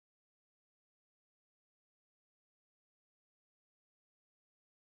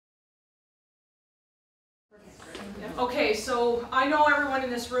Okay, so I know everyone in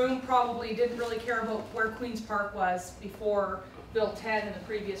this room probably didn't really care about where Queen's Park was before Bill 10 and the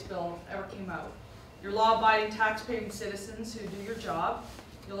previous bill ever came out. You're law-abiding, tax-paying citizens who do your job.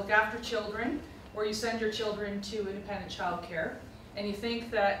 You look after children, or you send your children to independent childcare, and you think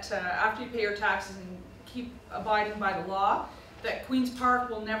that after you pay your taxes and keep abiding by the law, that Queen's Park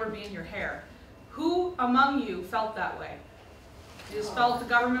will never be in your hair. Who among you felt that way? You just felt the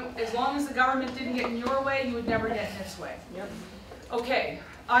government, as long as the government didn't get in your way, you would never get in its way. Yep. Okay,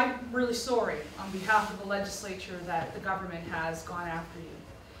 I'm really sorry on behalf of the legislature that the government has gone after you.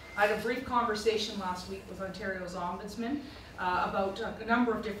 I had a brief conversation last week with Ontario's Ombudsman about a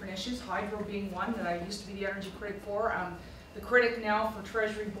number of different issues, hydro being one that I used to be the energy critic for. I'm the critic now for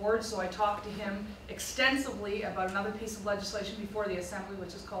Treasury Board, so I talked to him extensively about another piece of legislation before the Assembly,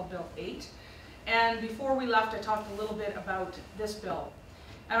 which is called Bill 8. And before we left, I talked a little bit about this bill.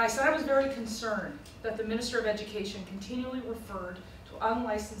 And I said I was very concerned that the Minister of Education continually referred to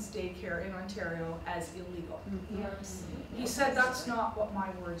unlicensed daycare in Ontario as illegal. He said that's not what my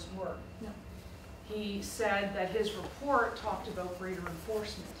words were. No. He said that his report talked about greater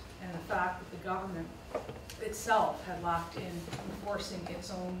enforcement and the fact that the government itself had lacked in enforcing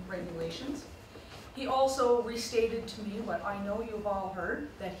its own regulations. He also restated to me what I know you've all heard,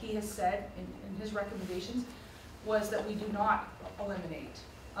 that he has said in his recommendations, was that we do not eliminate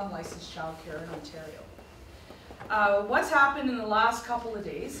unlicensed childcare in Ontario. What's happened in the last couple of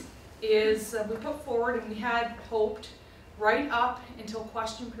days is we put forward, and we had hoped right up until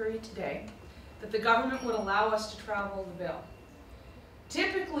question period today, that the government would allow us to travel the bill.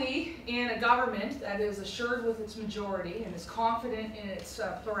 Typically, in a government that is assured with its majority and is confident in its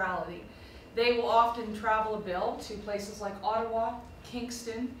plurality, they will often travel a bill to places like Ottawa,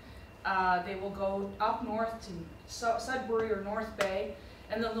 Kingston. They will go up north to Sudbury or North Bay,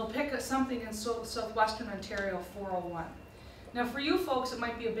 and then they'll pick up something in southwestern Ontario 401. Now for you folks, it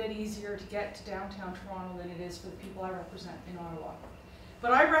might be a bit easier to get to downtown Toronto than it is for the people I represent in Ottawa.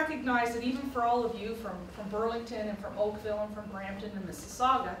 But I recognize that even for all of you from Burlington and from Oakville and from Brampton and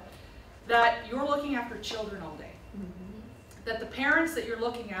Mississauga, that you're looking after children all day. That the parents that you're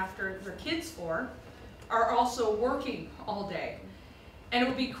looking after their kids for are also working all day. And it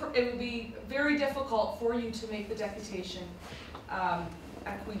would be very difficult for you to make the deputation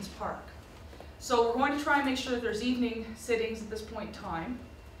at Queen's Park. So we're going to try and make sure that there's evening sittings at this point in time.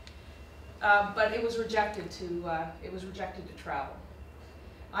 But it was rejected to travel.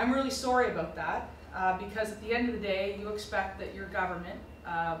 I'm really sorry about that because at the end of the day, you expect that your government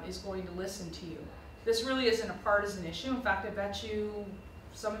is going to listen to you. This really isn't a partisan issue. In fact, I bet you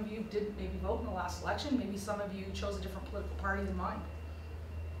some of you didn't maybe vote in the last election. Maybe some of you chose a different political party than mine.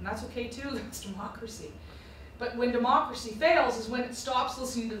 And that's okay too, that's democracy. But when democracy fails is when it stops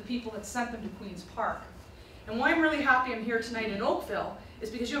listening to the people that sent them to Queen's Park. And why I'm really happy I'm here tonight in Oakville is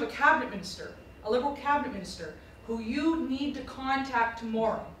because you have a cabinet minister, a Liberal cabinet minister, who you need to contact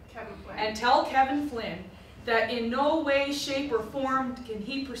tomorrow and tell Kevin Flynn that in no way, shape, or form can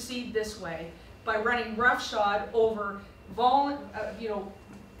he proceed this way by running roughshod over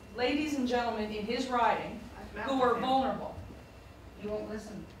ladies and gentlemen in his riding who are vulnerable. You won't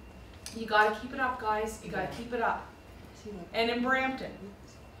listen. You got to keep it up, guys. You got to keep it up. And in Brampton,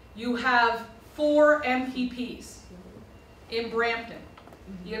 you have 4 MPPs in Brampton.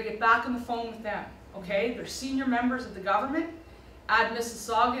 You got to get back on the phone with them. Okay, they're senior members of the government at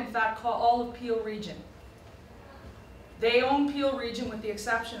Mississauga. In fact, call all of Peel Region. They own Peel Region with the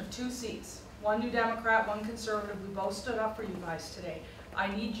exception of 2 seats. 1 New Democrat, 1 Conservative. We both stood up for you guys today.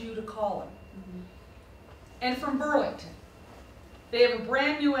 I need you to call them. And from Burlington, they have a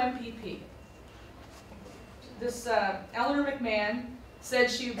brand new MPP. This Eleanor McMahon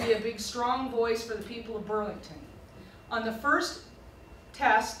said she would be a big, strong voice for the people of Burlington. On the first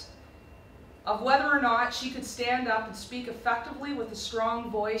test of whether or not she could stand up and speak effectively with a strong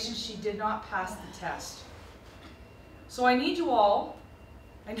voice, she did not pass the test. So I need you all,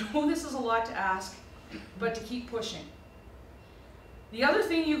 I know this is a lot to ask, but to keep pushing. The other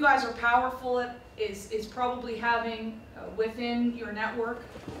thing you guys are powerful at is probably having within your network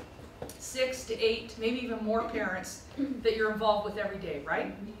 6 to 8, maybe even more parents that you're involved with every day,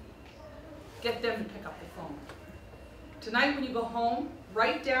 right? Get them to pick up the phone. Tonight when you go home,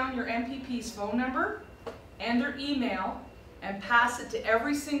 write down your MPP's phone number and their email and pass it to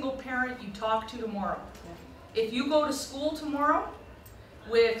every single parent you talk to tomorrow. If you go to school tomorrow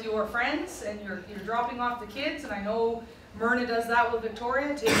with your friends and you're dropping off the kids, and I know Myrna does that with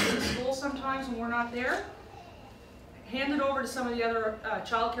Victoria, takes them to school sometimes when we're not there, hand it over to some of the other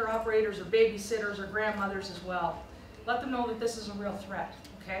childcare operators or babysitters or grandmothers as well. Let them know that this is a real threat.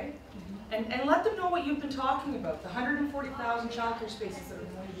 okay? And let them know what you've been talking about, the 140,000 childcare spaces that are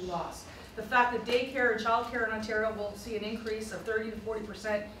going to be lost. The fact that daycare and childcare in Ontario will see an increase of 30 to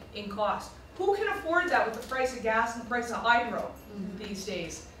 40% in cost. Who can afford that with the price of gas and the price of hydro these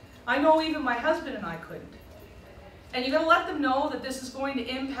days? I know even my husband and I couldn't. And you gotta let them know that this is going to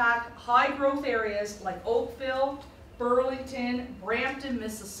impact high growth areas like Oakville, Burlington, Brampton,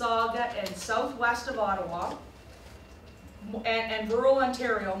 Mississauga, and southwest of Ottawa, and rural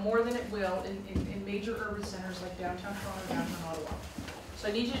Ontario more than it will in major urban centers like downtown Toronto, downtown Ottawa. So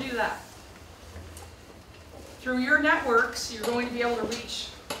I need you to do that. Through your networks, you're going to be able to reach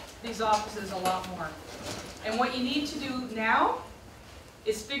these offices a lot more. And what you need to do now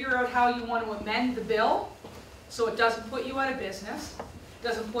is figure out how you want to amend the bill so it doesn't put you out of business,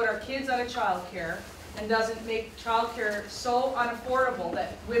 doesn't put our kids out of childcare, and doesn't make childcare so unaffordable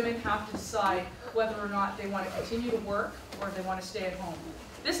that women have to decide whether or not they want to continue to work or if they want to stay at home.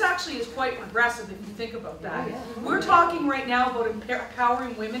 This actually is quite regressive if you think about that. We're talking right now about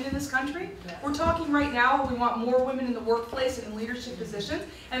empowering women in this country. We're talking right now we want more women in the workplace and in leadership positions.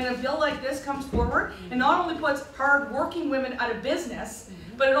 And a bill like this comes forward and not only puts hard-working women out of business,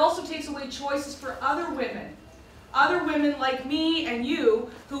 but it also takes away choices for other women like me and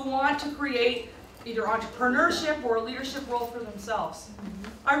you who want to create either entrepreneurship or a leadership role for themselves.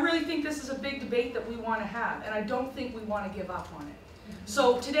 I really think this is a big debate that we want to have, and I don't think we want to give up on it.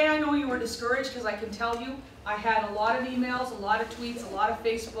 So today I know you were discouraged because I can tell you I had a lot of emails, a lot of tweets, a lot of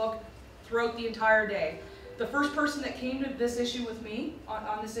Facebook throughout the entire day. The first person that came to this issue with me,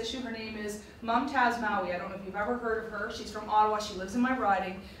 on this issue, her name is Mumtaz Maui. I don't know if you've ever heard of her. She's from Ottawa. She lives in my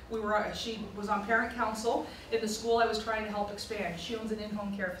riding. She was on parent council in the school I was trying to help expand. She owns an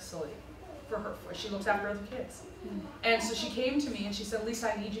in-home care facility for her. She looks after other kids. And so she came to me and she said,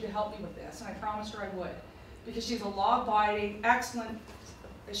 Lisa, I need you to help me with this. And I promised her I would. Because she's a law-abiding,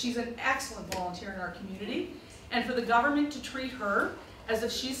 she's an excellent volunteer in our community. And for the government to treat her as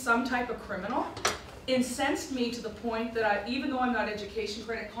if she's some type of criminal incensed me to the point that even though I'm not education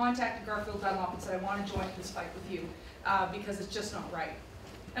credit, contacted Garfield Dunlop and said, I want to join this fight with you because it's just not right.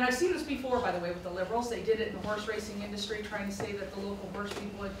 And I've seen this before, by the way, with the Liberals. They did it in the horse racing industry, trying to say that the local horse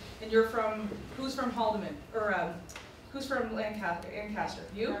people, and you're from, who's from Haldimand? Or who's from Lancaster?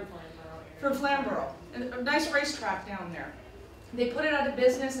 You? From Flamborough. And a nice racetrack down there. They put it out of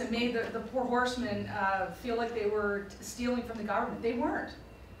business and made the poor horsemen feel like they were stealing from the government. They weren't.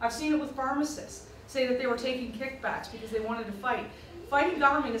 I've seen it with pharmacists say that they were taking kickbacks because they wanted to fight. Fighting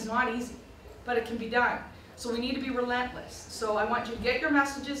government is not easy, but it can be done. So we need to be relentless. So I want you to get your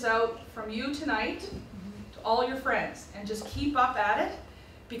messages out from you tonight to all your friends and just keep up at it,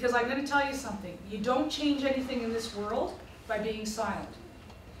 because I'm going to tell you something. You don't change anything in this world by being silent.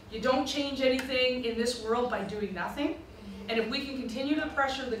 You don't change anything in this world by doing nothing. And if we can continue to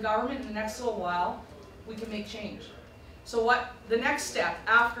pressure the government in the next little while, we can make change. So the next step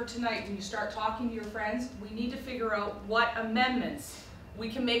after tonight, when you start talking to your friends, we need to figure out what amendments we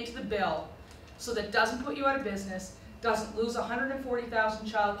can make to the bill so that it doesn't put you out of business, doesn't lose 140,000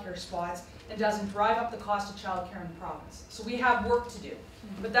 childcare spots, and doesn't drive up the cost of childcare in the province. So we have work to do.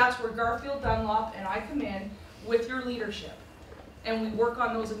 But that's where Garfield Dunlop and I come in with your leadership, and we work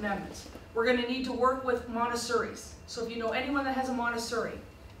on those amendments. We're going to need to work with Montessoris. So if you know anyone that has a Montessori,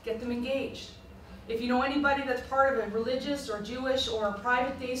 get them engaged. If you know anybody that's part of a religious or Jewish or a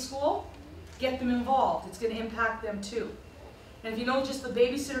private day school, get them involved. It's going to impact them too. And if you know just the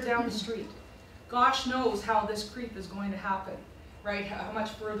babysitter down the street, gosh knows how this creep is going to happen, right? How much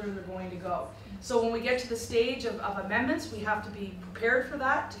further they're going to go. So when we get to the stage of amendments, we have to be prepared for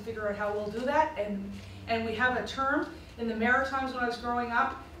that, to figure out how we'll do that. And we have a term in the Maritimes when I was growing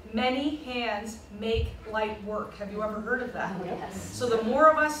up, many hands make light work. Have you ever heard of that? Yes. So the more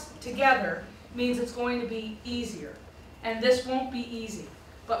of us together means it's going to be easier. And this won't be easy.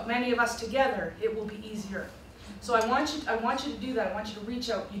 But many of us together, it will be easier. So I want you to do that. I want you to reach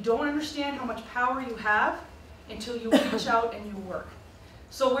out. You don't understand how much power you have until you reach out and you work.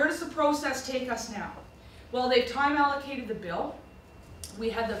 So where does the process take us now? Well, they've time allocated the bill. We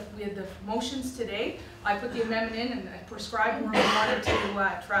had the motions today. I put the amendment in and I prescribed where we wanted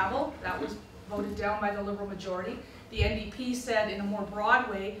to travel. That was voted down by the Liberal majority. The NDP said in a more broad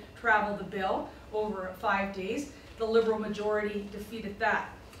way, travel the bill over 5 days. The Liberal majority defeated that.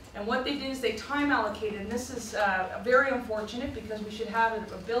 And what they did is they time allocated, and this is very unfortunate because we should have an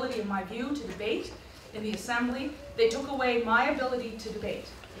ability, in my view, to debate in the Assembly. They took away my ability to debate,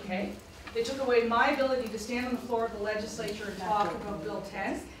 okay? They took away my ability to stand on the floor of the legislature and talk about Bill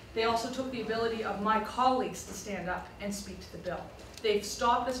 10. They also took the ability of my colleagues to stand up and speak to the bill. They've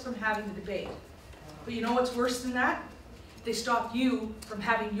stopped us from having the debate. But you know what's worse than that? They stopped you from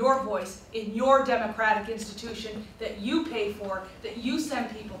having your voice in your democratic institution that you pay for, that you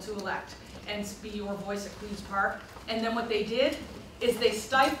send people to elect and be your voice at Queen's Park. And then what they did is they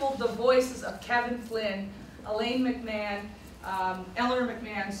stifled the voices of Kevin Flynn, Elaine McMahon, Eleanor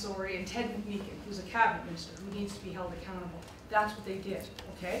McMahon, sorry, and Ted McMeekin, who's a cabinet minister who needs to be held accountable. That's what they did,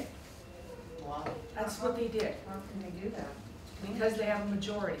 okay? Wow. That's what they did. How can they do that? Because they have a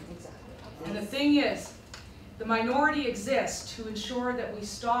majority. Exactly. And the thing is, the minority exists to ensure that we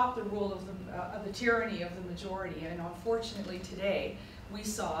stop the rule of the tyranny of the majority. And unfortunately today, we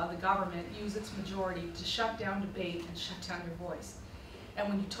saw the government use its majority to shut down debate and shut down your voice. And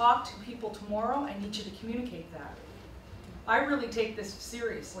when you talk to people tomorrow, I need you to communicate that. I really take this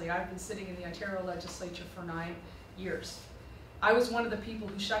seriously. I've been sitting in the Ontario legislature for 9 years. I was one of the people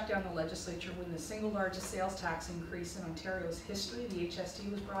who shut down the legislature when the single largest sales tax increase in Ontario's history, the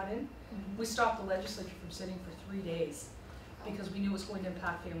HST, was brought in. Mm-hmm. We stopped the legislature from sitting for 3 days because we knew it was going to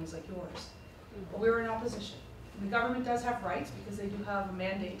impact families like yours. But we were in opposition. And the government does have rights because they do have a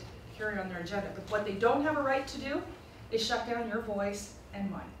mandate to carry on their agenda. But what they don't have a right to do is shut down your voice and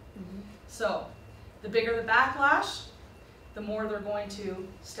mine. Mm-hmm. So the bigger the backlash, the more they're going to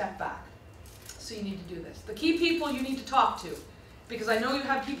step back. So you need to do this. The key people you need to talk to, because I know you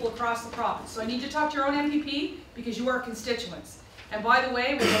have people across the province. So I need you to talk to your own MPP because you are constituents. And by the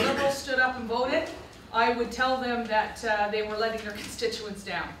way, when the Liberals stood up and voted, I would tell them that they were letting their constituents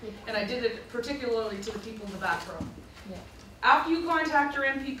down. And I did it particularly to the people in the back row. Yeah. After you contact your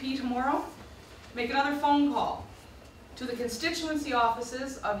MPP tomorrow, make another phone call to the constituency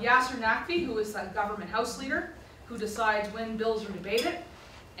offices of Yasser Naqvi, who is the government House Leader, who decides when bills are debated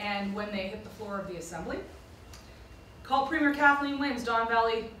and when they hit the floor of the Assembly. Call Premier Kathleen Wynne's Don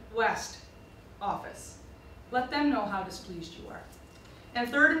Valley West office. Let them know how displeased you are. And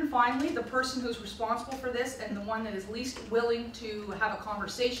third and finally, the person who's responsible for this and the one that is least willing to have a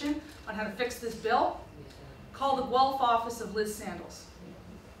conversation on how to fix this bill, call the Guelph office of Liz Sandals.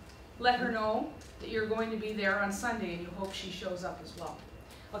 Let her know that you're going to be there on Sunday and you hope she shows up as well.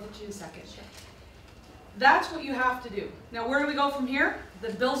 I'll get you in a second. That's what you have to do. Now where do we go from here?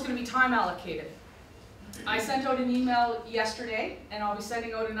 The bill's going to be time allocated. I sent out an email yesterday and I'll be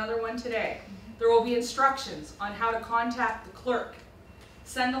sending out another one today. There will be instructions on how to contact the clerk.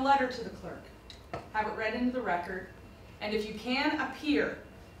 Send a letter to the clerk. Have it read into the record. And if you can appear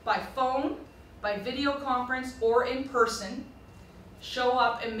by phone, by video conference, or in person, show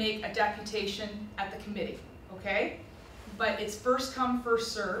up and make a deputation at the committee, okay? But it's first come,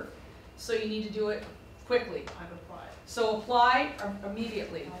 first serve, so you need to do it quickly. I've applied. So apply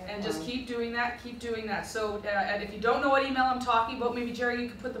immediately, and just keep doing that, keep doing that. So and if you don't know what email I'm talking about, maybe Jerry, you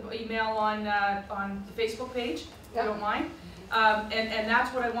could put the email on the Facebook page, if you don't mind. And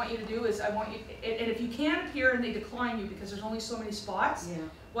that's what I want you to do is I want you, and if you can't appear and they decline you because there's only so many spots,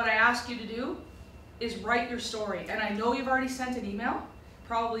 what I ask you to do is write your story. And I know you've already sent an email,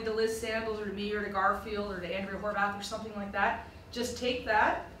 probably to Liz Sandals or to me or to Garfield or to Andrea Horvath or something like that. Just take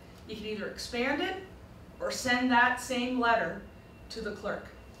that, you can either expand it or send that same letter to the clerk,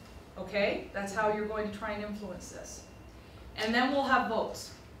 okay? That's how you're going to try and influence this. And then we'll have votes.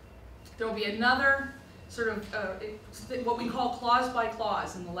 There will be another sort of what we call clause by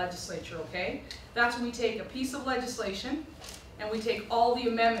clause in the legislature, okay? That's when we take a piece of legislation and we take all the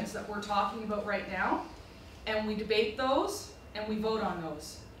amendments that we're talking about right now and we debate those and we vote on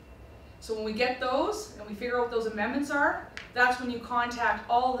those. So when we get those and we figure out what those amendments are, that's when you contact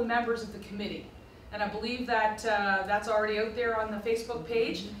all the members of the committee. And I believe that that's already out there on the Facebook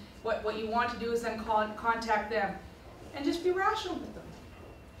page. What you want to do is then contact them and just be rational with them.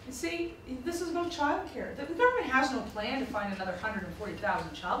 And see, this is no childcare. The government has no plan to find another 140,000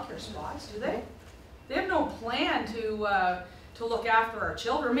 childcare spots, do they? They have no plan to look after our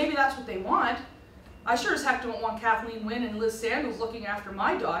children. Maybe that's what they want. I sure as heck don't want Kathleen Wynne and Liz Sandals looking after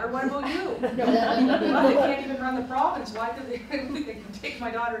my daughter. What about you? Well, they can't even run the province. Why could they can take my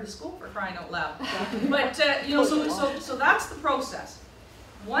daughter to school for crying out loud? But you know, so that's the process.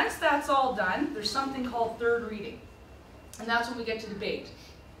 Once that's all done, there's something called third reading, and that's when we get to debate.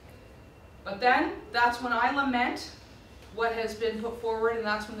 But then that's when I lament what has been put forward, and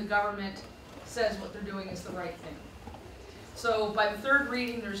that's when the government says what they're doing is the right thing. So by the third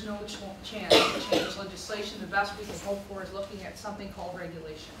reading, there's no chance to change legislation. The best we can hope for is looking at something called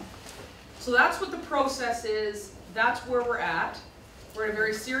regulation. So that's what the process is. That's where we're at. We're at a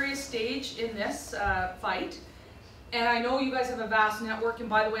very serious stage in this fight. And I know you guys have a vast network, and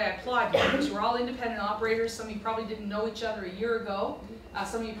by the way, I applaud you because you're all independent operators. Some of you probably didn't know each other a year ago.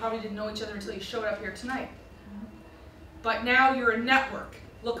 Some of you probably didn't know each other until you showed up here tonight. But now you're a network.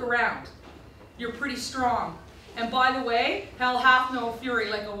 Look around. You're pretty strong. And by the way, hell hath no fury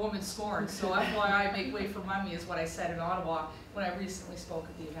like a woman scorned. So FYI, make way for mummy is what I said in Ottawa when I recently spoke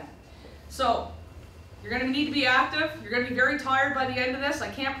at the event. So, you're going to need to be active. You're going to be very tired by the end of this. I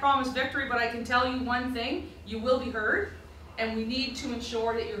can't promise victory, but I can tell you one thing. You will be heard, and we need to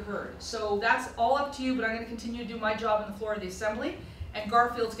ensure that you're heard. So that's all up to you, but I'm going to continue to do my job on the floor of the Assembly, and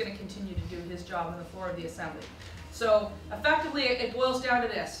Garfield's going to continue to do his job on the floor of the Assembly. So effectively, it boils down to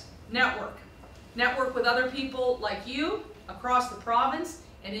this. Network. Network with other people like you across the province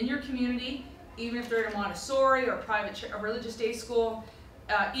and in your community, even if they're in a Montessori or private or religious day school.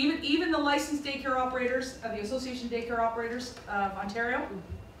 Even the licensed daycare operators, the Association of Daycare Operators of Ontario,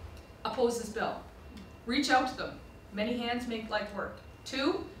 oppose this bill. Reach out to them. Many hands make light work.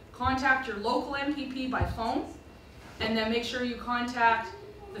 2, contact your local MPP by phone, and then make sure you contact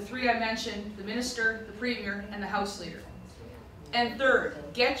the 3 I mentioned, the Minister, the Premier, and the House Leader. And 3rd,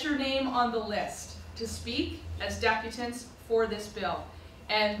 get your name on the list to speak as deputants for this bill.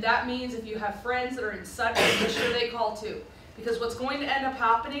 And that means if you have friends that are in such, make sure they call too. Because what's going to end up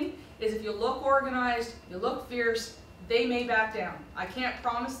happening is if you look organized, you look fierce, they may back down. I can't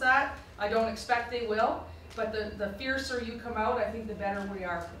promise that. I don't expect they will. But the fiercer you come out, I think the better we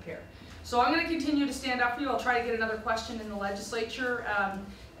are prepared. So I'm going to continue to stand up for you. I'll try to get another question in the legislature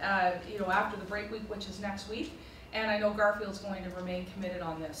after the break week, which is next week. And I know Garfield's going to remain committed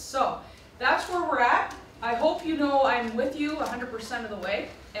on this. So that's where we're at. I hope you know I'm with you 100% of the way.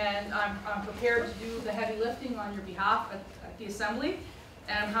 And I'm prepared to do the heavy lifting on your behalf at the Assembly,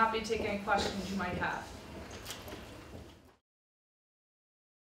 and I'm happy to take any questions you might have.